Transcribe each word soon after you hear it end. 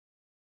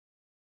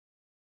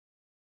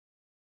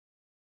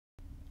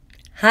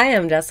Hi,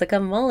 I'm Jessica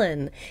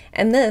Mullen,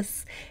 and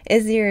this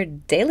is your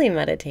daily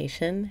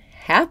meditation.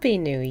 Happy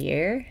New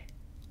Year!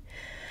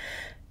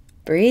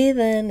 Breathe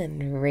in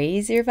and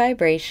raise your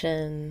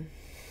vibration.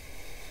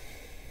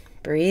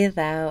 Breathe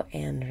out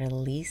and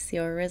release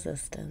your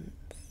resistance.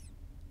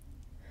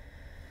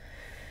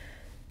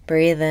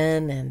 Breathe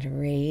in and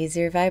raise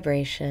your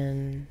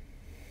vibration.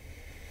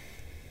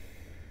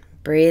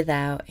 Breathe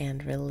out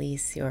and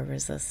release your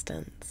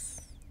resistance.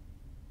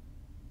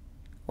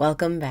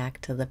 Welcome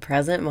back to the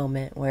present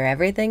moment where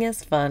everything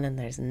is fun and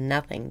there's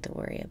nothing to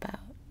worry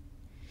about.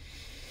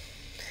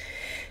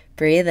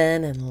 Breathe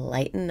in and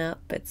lighten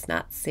up. It's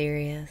not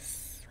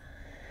serious.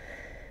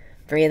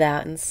 Breathe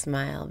out and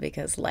smile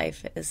because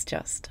life is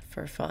just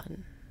for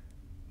fun.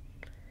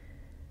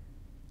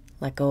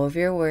 Let go of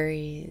your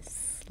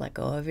worries. Let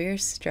go of your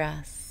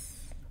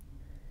stress.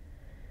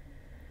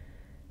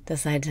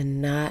 Decide to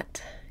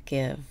not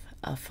give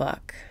a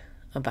fuck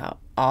about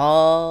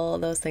all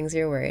those things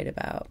you're worried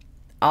about.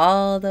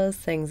 All those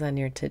things on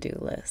your to-do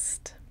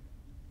list.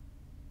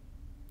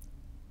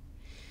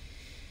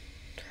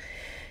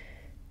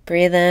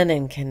 Breathe in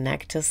and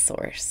connect to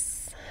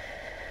Source.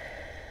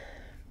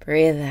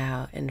 Breathe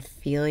out and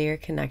feel your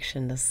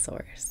connection to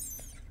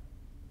Source.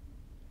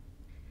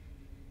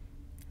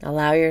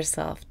 Allow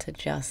yourself to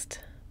just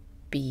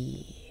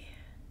be.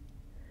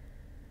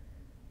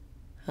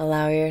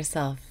 Allow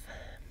yourself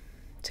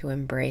to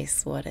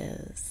embrace what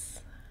is.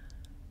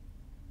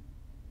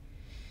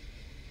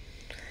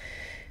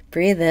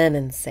 Breathe in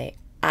and say,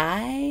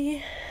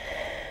 I.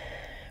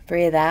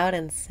 Breathe out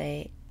and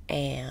say,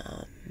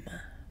 am.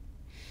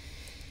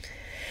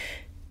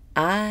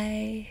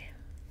 I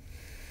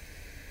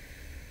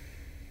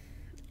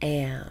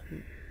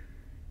am.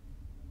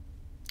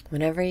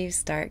 Whenever you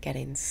start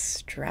getting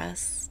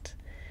stressed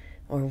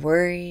or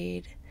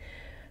worried,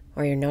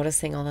 or you're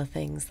noticing all the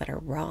things that are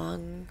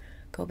wrong,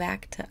 go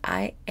back to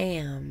I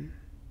am,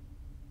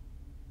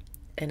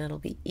 and it'll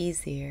be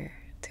easier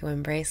to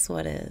embrace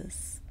what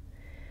is.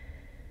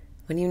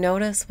 When you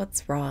notice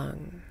what's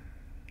wrong,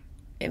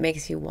 it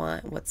makes you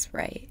want what's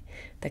right.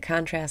 The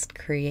contrast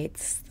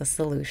creates the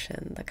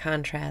solution. The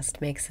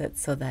contrast makes it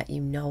so that you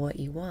know what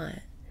you want.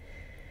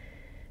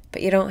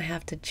 But you don't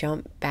have to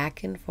jump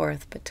back and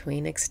forth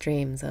between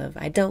extremes of,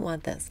 I don't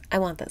want this, I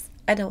want this,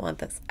 I don't want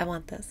this, I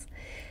want this.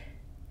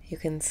 You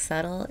can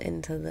settle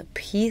into the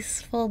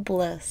peaceful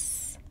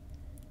bliss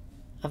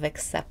of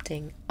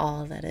accepting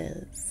all that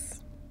is.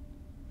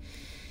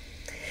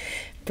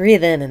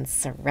 Breathe in and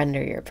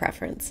surrender your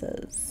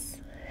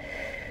preferences.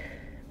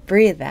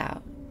 Breathe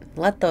out.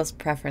 Let those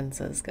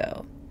preferences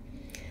go.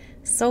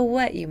 So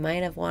what? You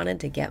might have wanted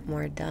to get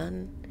more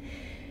done.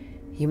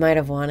 You might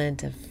have wanted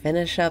to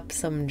finish up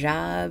some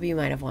job. You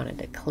might have wanted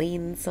to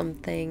clean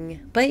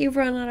something, but you've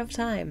run out of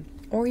time,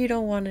 or you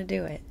don't want to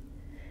do it.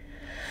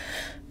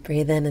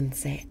 Breathe in and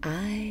say,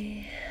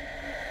 I.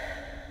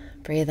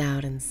 Breathe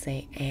out and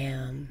say,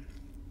 am.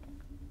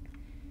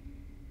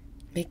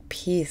 Make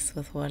peace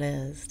with what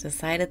is.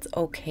 Decide it's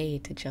okay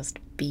to just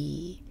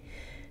be.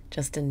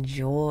 Just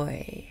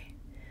enjoy.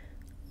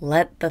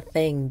 Let the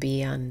thing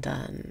be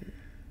undone.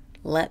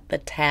 Let the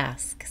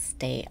task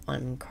stay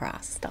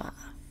uncrossed off.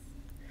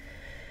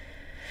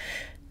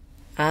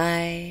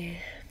 I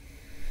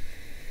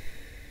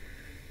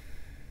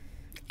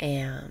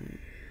am.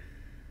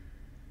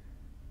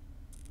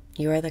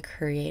 You are the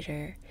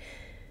creator.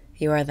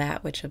 You are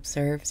that which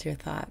observes your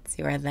thoughts.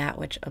 You are that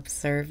which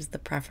observes the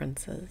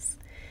preferences.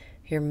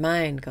 Your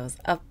mind goes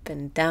up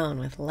and down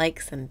with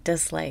likes and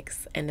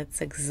dislikes, and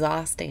it's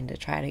exhausting to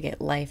try to get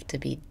life to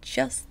be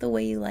just the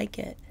way you like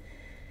it.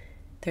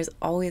 There's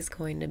always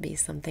going to be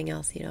something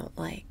else you don't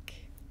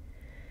like.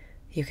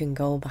 You can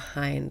go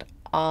behind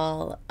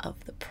all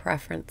of the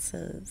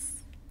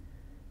preferences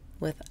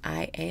with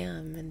I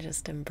am and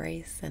just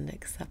embrace and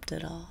accept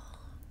it all.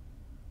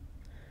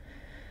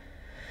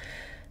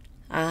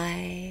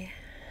 I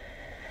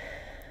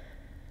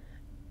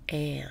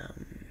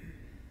am.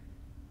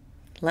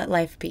 Let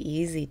life be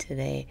easy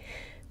today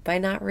by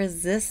not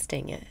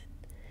resisting it.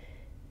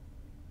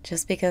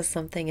 Just because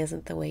something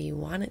isn't the way you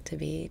want it to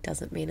be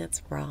doesn't mean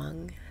it's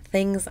wrong.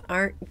 Things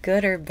aren't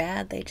good or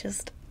bad, they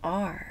just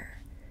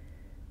are.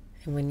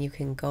 And when you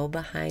can go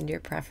behind your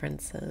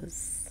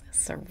preferences,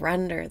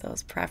 surrender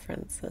those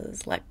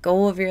preferences, let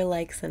go of your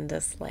likes and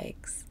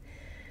dislikes,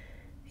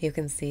 you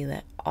can see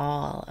that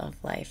all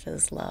of life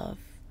is love.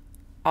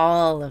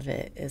 All of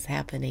it is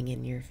happening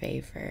in your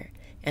favor,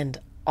 and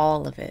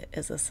all of it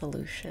is a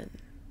solution.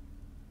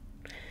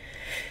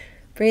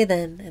 Breathe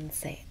in and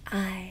say,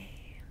 I.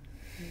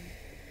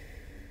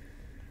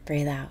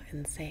 Breathe out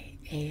and say,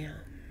 am.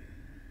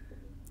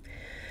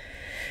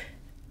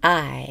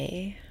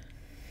 I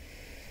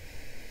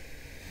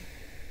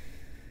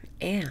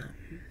am.